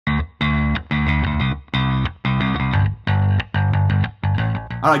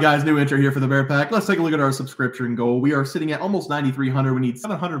All right, guys, new intro here for the Bear Pack. Let's take a look at our subscription goal. We are sitting at almost 9,300. We need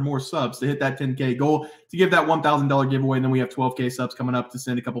 700 more subs to hit that 10K goal to give that $1,000 giveaway. And then we have 12K subs coming up to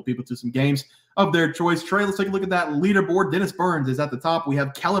send a couple people to some games of their choice. Trey, let's take a look at that leaderboard. Dennis Burns is at the top. We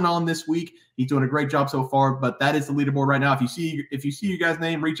have Kellen on this week. He's doing a great job so far, but that is the leaderboard right now. If you see your guys'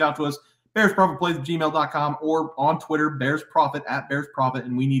 name, reach out to us. BearsProfitPlays@gmail.com or on Twitter, BearsProfit @BearsProfit,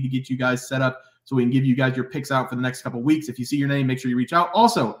 and we need to get you guys set up so we can give you guys your picks out for the next couple of weeks. If you see your name, make sure you reach out.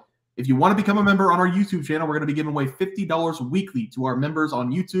 Also, if you want to become a member on our YouTube channel, we're going to be giving away $50 weekly to our members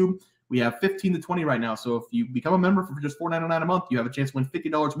on YouTube. We have 15 to 20 right now. So if you become a member for just $4.99 a month, you have a chance to win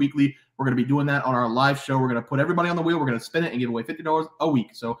 $50 weekly. We're going to be doing that on our live show. We're going to put everybody on the wheel. We're going to spin it and give away $50 a week.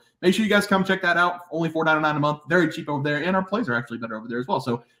 So make sure you guys come check that out. Only $4.99 a month. Very cheap over there. And our plays are actually better over there as well.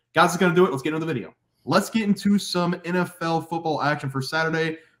 So guys, is going to do it. Let's get into the video. Let's get into some NFL football action for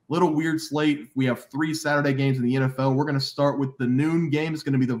Saturday. Little weird slate. We have 3 Saturday games in the NFL. We're going to start with the noon game. It's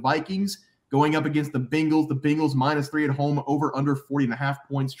going to be the Vikings going up against the Bengals. The Bengals -3 at home, over under 40.5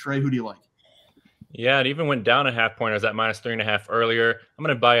 points. Trey, who do you like? Yeah, it even went down a half point. I was at -3.5 earlier. I'm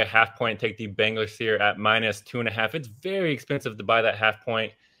going to buy a half point and take the Bengals here at -2.5. It's very expensive to buy that half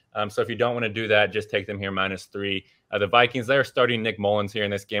point. So if you don't want to do that, just take them here -3. The Vikings, they're starting Nick Mullins here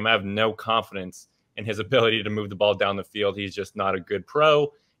in this game. I have no confidence in his ability to move the ball down the field. He's just not a good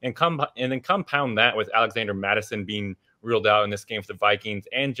pro. And then compound that with Alexander Mattison being ruled out in this game for the Vikings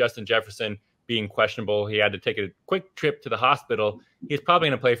and Justin Jefferson being questionable. He had to take a quick trip to the hospital. He's probably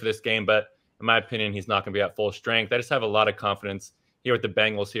going to play for this game, but in my opinion, he's not going to be at full strength. I just have a lot of confidence here with the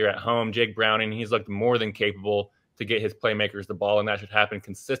Bengals here at home. Jake Browning, he's looked more than capable to get his playmakers the ball, and that should happen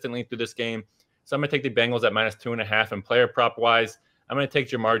consistently through this game. So I'm going to take the Bengals at -2.5. And player prop-wise, I'm going to take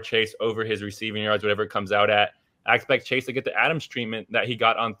Jamar Chase over his receiving yards, whatever it comes out at. I expect Chase to get the Adams treatment that he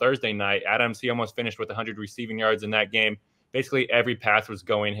got on Thursday night. Adams, he almost finished with 100 receiving yards in that game. Basically, every pass was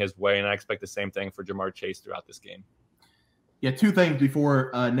going his way, and I expect the same thing for Jamar Chase throughout this game. Yeah, 2 things before,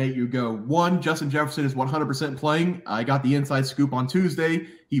 Nate, you go. 1, Justin Jefferson is 100% playing. I got the inside scoop on Tuesday.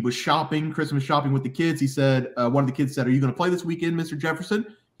 He was shopping, Christmas shopping with the kids. He said, one of the kids said, "Are you going to play this weekend, Mr. Jefferson?"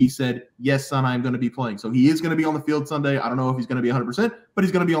 He said, "Yes, son, I'm going to be playing." So he is going to be on the field Sunday. I don't know if he's going to be 100%, but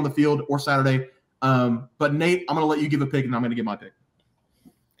he's going to be on the field or Saturday. But Nate, I'm going to let you give a pick, and I'm going to give my pick.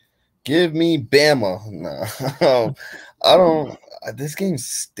 Give me Bama. No, I don't. This game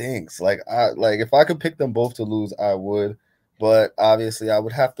stinks. Like if I could pick them both to lose, I would. But obviously, I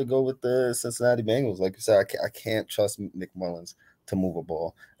would have to go with the Cincinnati Bengals. Like you said, I can't trust Nick Mullins to move a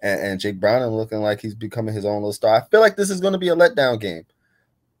ball. And Jake Browning looking like he's becoming his own little star. I feel like this is going to be a letdown game.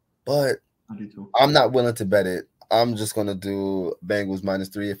 But I'm not willing to bet it. I'm just going to do Bengals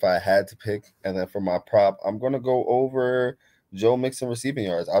 -3 if I had to pick. And then for my prop, I'm going to go over Joe Mixon receiving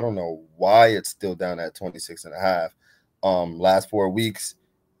yards. I don't know why it's still down at 26.5. Last 4 weeks,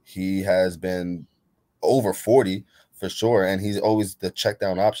 he has been over 40 for sure. And he's always the check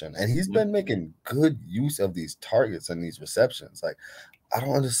down option. And he's been making good use of these targets and these receptions. Like, I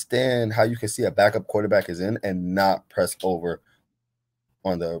don't understand how you can see a backup quarterback is in and not press over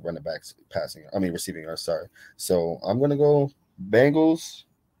on the running backs receiving yards, sorry. So I'm going to go Bengals.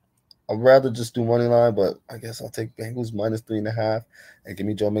 I'd rather just do money line, but I guess I'll take Bengals -3.5 and give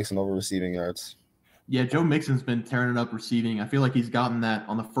me Joe Mixon over receiving yards. Yeah, Joe Mixon's been tearing it up receiving. I feel like he's gotten that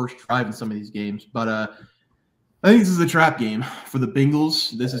on the first drive in some of these games. But I think this is a trap game for the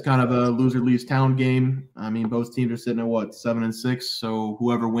Bengals. This is kind of a loser leaves town game. I mean, both teams are sitting at, 7-6? So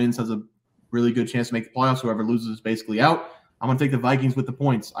whoever wins has a really good chance to make the playoffs. Whoever loses is basically out. I'm going to take the Vikings with the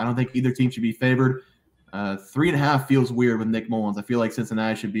points. I don't think either team should be favored. 3.5 feels weird with Nick Mullins. I feel like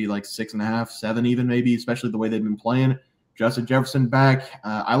Cincinnati should be like 6.5, 7 even maybe, especially the way they've been playing. Justin Jefferson back.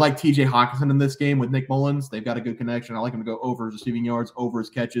 I like TJ Hawkinson in this game with Nick Mullins. They've got a good connection. I like him to go over his receiving yards, over his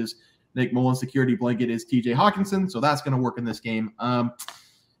catches. Nick Mullins' security blanket is TJ Hawkinson, so that's going to work in this game.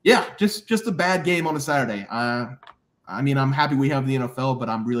 Yeah, just a bad game on a Saturday. I mean, I'm happy we have the NFL, but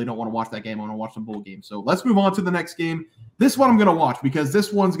I really don't want to watch that game. I want to watch the bowl game. So let's move on to the next game. This one I'm going to watch because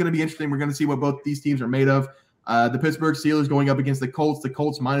this one's going to be interesting. We're going to see what both these teams are made of. The Pittsburgh Steelers going up against the Colts. The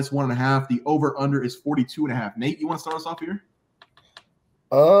Colts -1.5. The over-under is 42.5. Nate, you want to start us off here?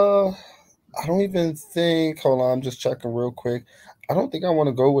 I don't even think – hold on, I'm just checking real quick. I don't think I want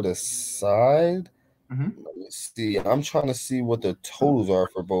to go with a side. Let me see. I'm trying to see what the totals are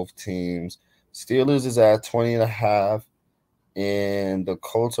for both teams. Steelers is at 20.5, and the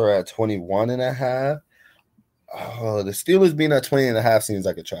Colts are at 21.5. Oh, the Steelers being at 20.5 seems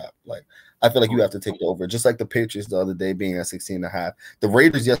like a trap. Like, I feel like you have to take the over, just like the Patriots the other day being at 16.5. The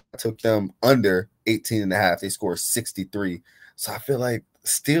Raiders just took them under 18.5. They scored 63. So I feel like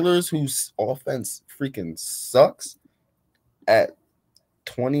Steelers, whose offense freaking sucks, at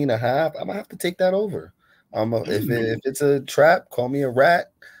 20.5, I'm gonna have to take that over. If it's a trap, call me a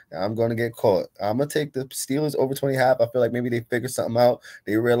rat. I'm going to get caught. I'm going to take the Steelers over 20.5. I feel like maybe they figure something out.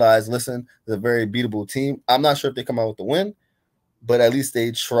 They realize, listen, they're a very beatable team. I'm not sure if they come out with the win, but at least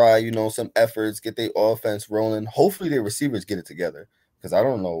they try, some efforts, get their offense rolling. Hopefully their receivers get it together, because I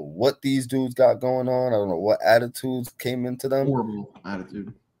don't know what these dudes got going on. I don't know what attitudes came into them. Horrible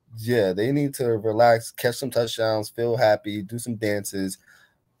attitude. Yeah, they need to relax, catch some touchdowns, feel happy, do some dances.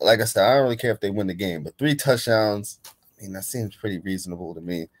 Like I said, I don't really care if they win the game, but 3 touchdowns, that seems pretty reasonable to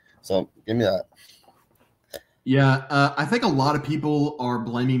me. So give me that. Yeah, I think a lot of people are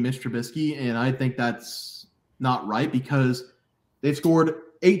blaming Mitch Trubisky, and I think that's not right, because they've scored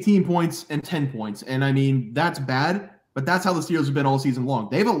 18 points and 10 points. And that's bad, but that's how the Steelers have been all season long.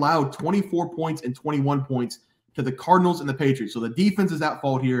 They've allowed 24 points and 21 points to the Cardinals and the Patriots. So the defense is at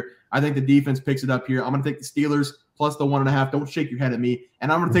fault here. I think the defense picks it up here. I'm going to take the Steelers plus the 1.5. Don't shake your head at me.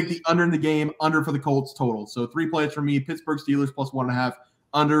 And I'm going to take the under in the game, under for the Colts total. So 3 plays for me, Pittsburgh Steelers plus 1.5.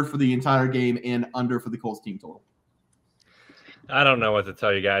 Under for the entire game, and under for the Colts team total. I don't know what to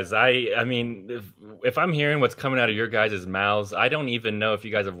tell you guys. I mean, if I'm hearing what's coming out of your guys' mouths, I don't even know if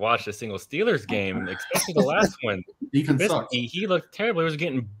you guys have watched a single Steelers game, especially the last one. Defense sucks. He looked terrible. He was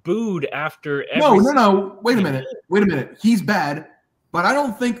getting booed after every. No. Wait a minute. He's bad, but I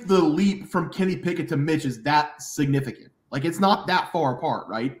don't think the leap from Kenny Pickett to Mitch is that significant. Like, it's not that far apart,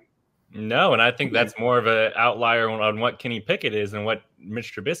 right? No, and I think that's more of an outlier on what Kenny Pickett is and what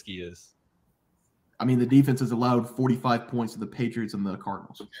Mitch Trubisky is. The defense has allowed 45 points to the Patriots and the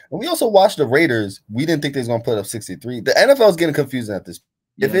Cardinals. And we also watched the Raiders. We didn't think they was going to put up 63. The NFL is getting confusing at this.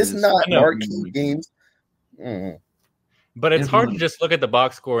 If it's not marquee games. But it's hard to just look at the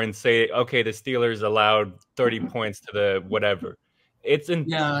box score and say, okay, the Steelers allowed 30 points to the whatever. It's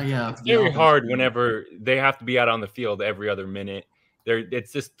very hard whenever they have to be out on the field every other minute.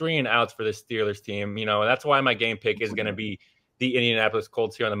 It's just 3 and outs for the Steelers team. That's why my game pick is going to be the Indianapolis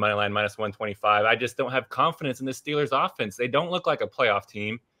Colts here on the money line, minus 125. I just don't have confidence in the Steelers offense. They don't look like a playoff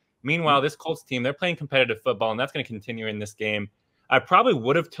team. Meanwhile, this Colts team, they're playing competitive football, and that's going to continue in this game. I probably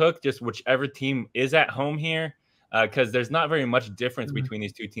would have took just whichever team is at home here, because there's not very much difference between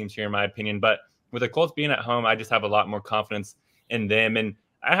these two teams here, in my opinion. But with the Colts being at home, I just have a lot more confidence in them. And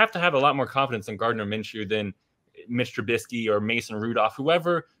I have to have a lot more confidence in Gardner Minshew than Mitch Trubisky or Mason Rudolph,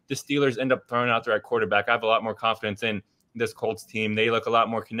 whoever the Steelers end up throwing out there at quarterback. I have a lot more confidence in this Colts team. They look a lot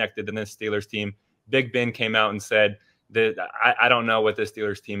more connected than this Steelers team. Big Ben came out and said that I don't know what this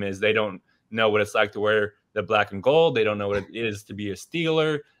Steelers team is. They don't know what it's like to wear the black and gold. They don't know what it is to be a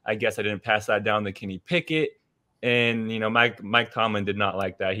Steeler. I guess I didn't pass that down to Kenny Pickett. And, Mike Tomlin did not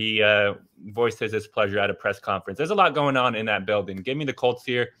like that. He voiced his displeasure at a press conference. There's a lot going on in that building. Give me the Colts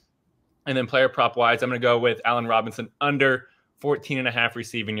here. And then player prop wise, I'm going to go with Allen Robinson under 14.5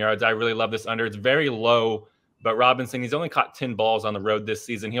 receiving yards. I really love this under. It's very low, but Robinson, he's only caught 10 balls on the road this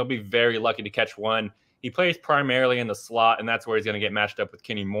season. He'll be very lucky to catch one. He plays primarily in the slot, and that's where he's going to get matched up with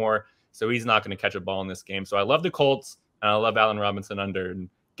Kenny Moore. So he's not going to catch a ball in this game. So I love the Colts, and I love Allen Robinson under. And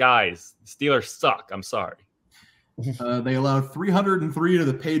guys, Steelers suck. I'm sorry. They allowed 303 to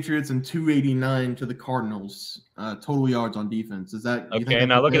the Patriots and 289 to the Cardinals. Total yards on defense. Is that okay?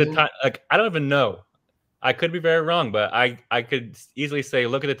 Now look at the time. Like, I don't even know. I could be very wrong, but I could easily say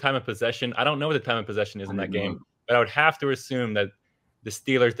look at the time of possession. I don't know what the time of possession is in that game, but I would have to assume that the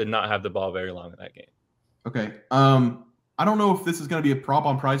Steelers did not have the ball very long in that game. Okay. I don't know if this is going to be a prop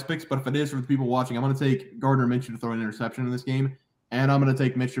on PrizePicks, but if it is for the people watching, I'm going to take Gardner Minshew to throw an interception in this game. And I'm going to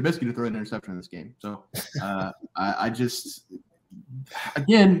take Mitch Trubisky to throw an interception in this game. So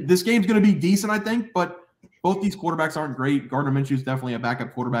again, this game's going to be decent, I think, but both these quarterbacks aren't great. Gardner Minshew is definitely a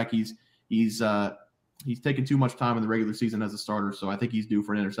backup quarterback. He's taken too much time in the regular season as a starter, so I think he's due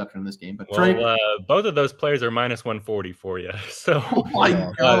for an interception in this game. But Trey, both of those players are minus 140 for you. So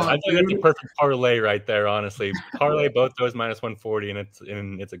God, I think that's a perfect parlay right there, honestly. Parlay both those minus 140,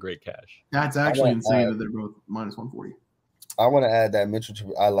 and it's a great cash. That's actually insane that they're both minus 140. I want to add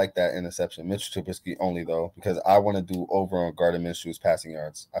that I like that interception. Mitchell Trubisky only, though, because I want to do over on Gardner Minshew's passing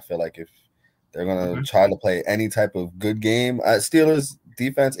yards. I feel like if they're going to try to play any type of good game, Steelers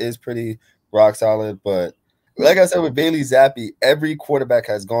defense is pretty rock solid. But like I said, with Bailey Zappi, every quarterback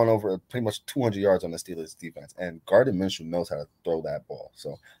has gone over pretty much 200 yards on the Steelers defense. And Gardner Minshew knows how to throw that ball.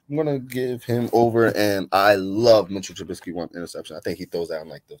 So I'm going to give him over. And I love Mitchell Trubisky one interception. I think he throws that on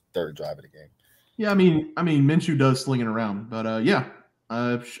like the third drive of the game. Yeah, I mean, Minshew does sling it around, but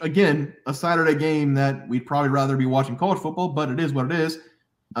again, a Saturday game that we'd probably rather be watching college football, but it is what it is.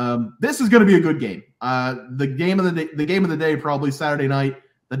 This is going to be a good game. The game of the day, probably Saturday night,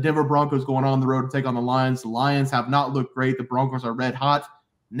 The Denver Broncos going on the road to take on the Lions. The Lions have not looked great. The Broncos are red hot.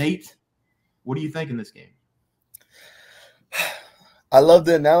 Nate, what do you think in this game? I love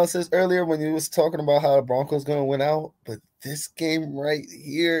the analysis earlier when you was talking about how the Broncos going to win out, but this game right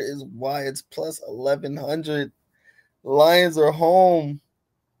here is why it's plus 1,100. Lions are home.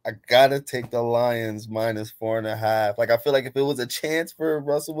 I gotta take the Lions minus 4.5. Like, I feel like if it was a chance for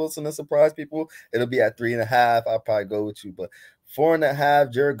Russell Wilson to surprise people, it'll be at 3.5. I'll probably go with you, but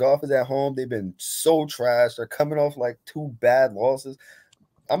 4.5. Jared Goff is at home. They've been so trash. They're coming off like 2 bad losses.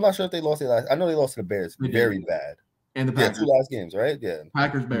 I'm not sure if they lost their last. I know they lost to the Bears very bad. And the Packers. 2 last games, right? Yeah.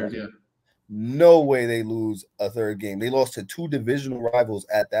 Packers, Bears, yeah. No way they lose a third game. They lost to 2 divisional rivals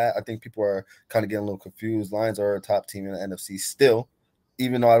at that. I think people are kind of getting a little confused. Lions are a top team in the NFC still,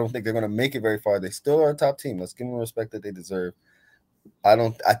 even though I don't think they're going to make it very far. They still are a top team. Let's give them the respect that they deserve. I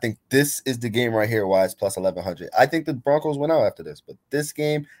think this is the game right here why it's plus 1,100. I think the Broncos went out after this, but this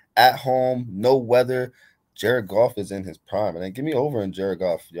game at home, no weather, Jared Goff is in his prime. And then give me over in Jared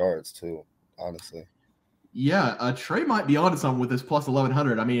Goff yards too, honestly. Yeah, Trey might be onto something with this plus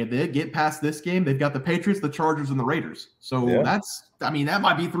 1,100. I mean, if they get past this game, they've got the Patriots, the Chargers, and the Raiders. So that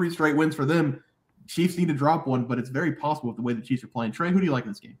might be 3 straight wins for them. Chiefs need to drop one, but it's very possible with the way the Chiefs are playing. Trey, who do you like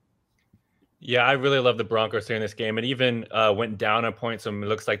in this game? Yeah, I really love the Broncos here in this game. It even went down a point, so it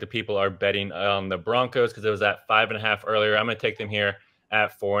looks like the people are betting on the Broncos because it was at 5.5 earlier. I'm going to take them here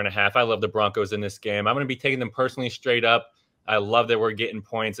at 4.5. I love the Broncos in this game. I'm going to be taking them personally straight up. I love that we're getting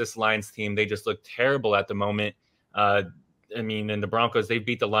points. This Lions team, they just look terrible at the moment. And the Broncos, they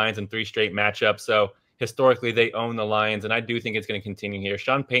beat the Lions in 3 straight matchups. So historically, they own the Lions, and I do think it's going to continue here.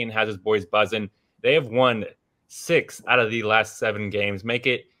 Sean Payton has his boys buzzing. They have won 6 out of the last 7 games. Make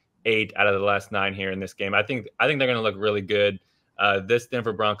it 8 out of the last 9 here in this game. I think they're going to look really good. This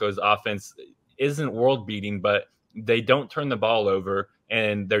Denver Broncos offense isn't world-beating, but they don't turn the ball over,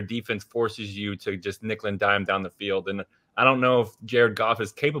 and their defense forces you to just nickel and dime down the field. And I don't know if Jared Goff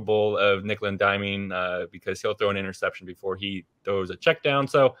is capable of nickel and diming because he'll throw an interception before he throws a check down.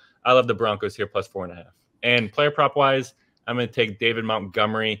 So I love the Broncos here plus 4.5. And player prop wise, I'm going to take David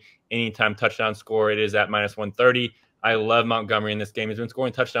Montgomery anytime touchdown score. It is at minus 130. I love Montgomery in this game. He's been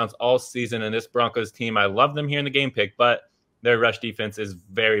scoring touchdowns all season, and this Broncos team, I love them here in the game pick, but their rush defense is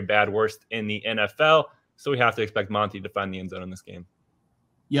very bad, worst in the NFL. So we have to expect Monty to find the end zone in this game.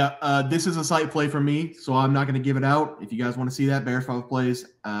 Yeah, this is a site play for me, so I'm not going to give it out. If you guys want to see that, Bears 5 Plays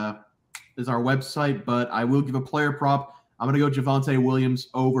is our website, but I will give a player prop. I'm going to go Javonte Williams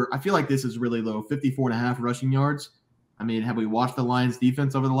over. I feel like this is really low, 54.5 rushing yards. I mean, have we watched the Lions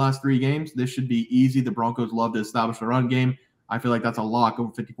defense over the last 3 games? This should be easy. The Broncos love to establish the run game. I feel like that's a lock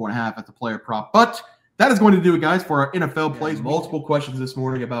over 54.5 at the player prop. But that is going to do it, guys, for our NFL plays. Multiple questions this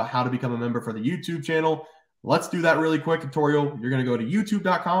morning about how to become a member for the YouTube channel. Let's do that really quick tutorial. You're going to go to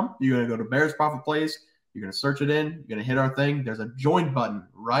youtube.com. You're going to go to Bears Profit Plays. You're going to search it in. You're going to hit our thing. There's a join button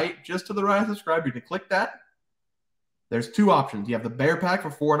right just to the right of subscribe. You're going to click that. There's 2 options. You have the Bear Pack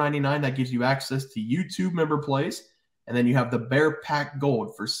for $4.99. That gives you access to YouTube member plays. And then you have the Bear Pack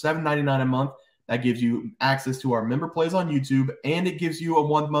Gold for $7.99 a month. That gives you access to our member plays on YouTube. And it gives you a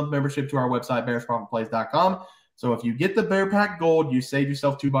 1-month membership to our website, bearsprofitplays.com. So if you get the Bear Pack Gold, you save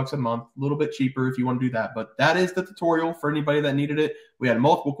yourself $2 a month, a little bit cheaper if you want to do that. But that is the tutorial for anybody that needed it. We had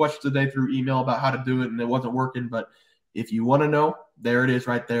multiple questions today through email about how to do it, and it wasn't working. But if you want to know, there it is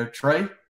right there. Trey,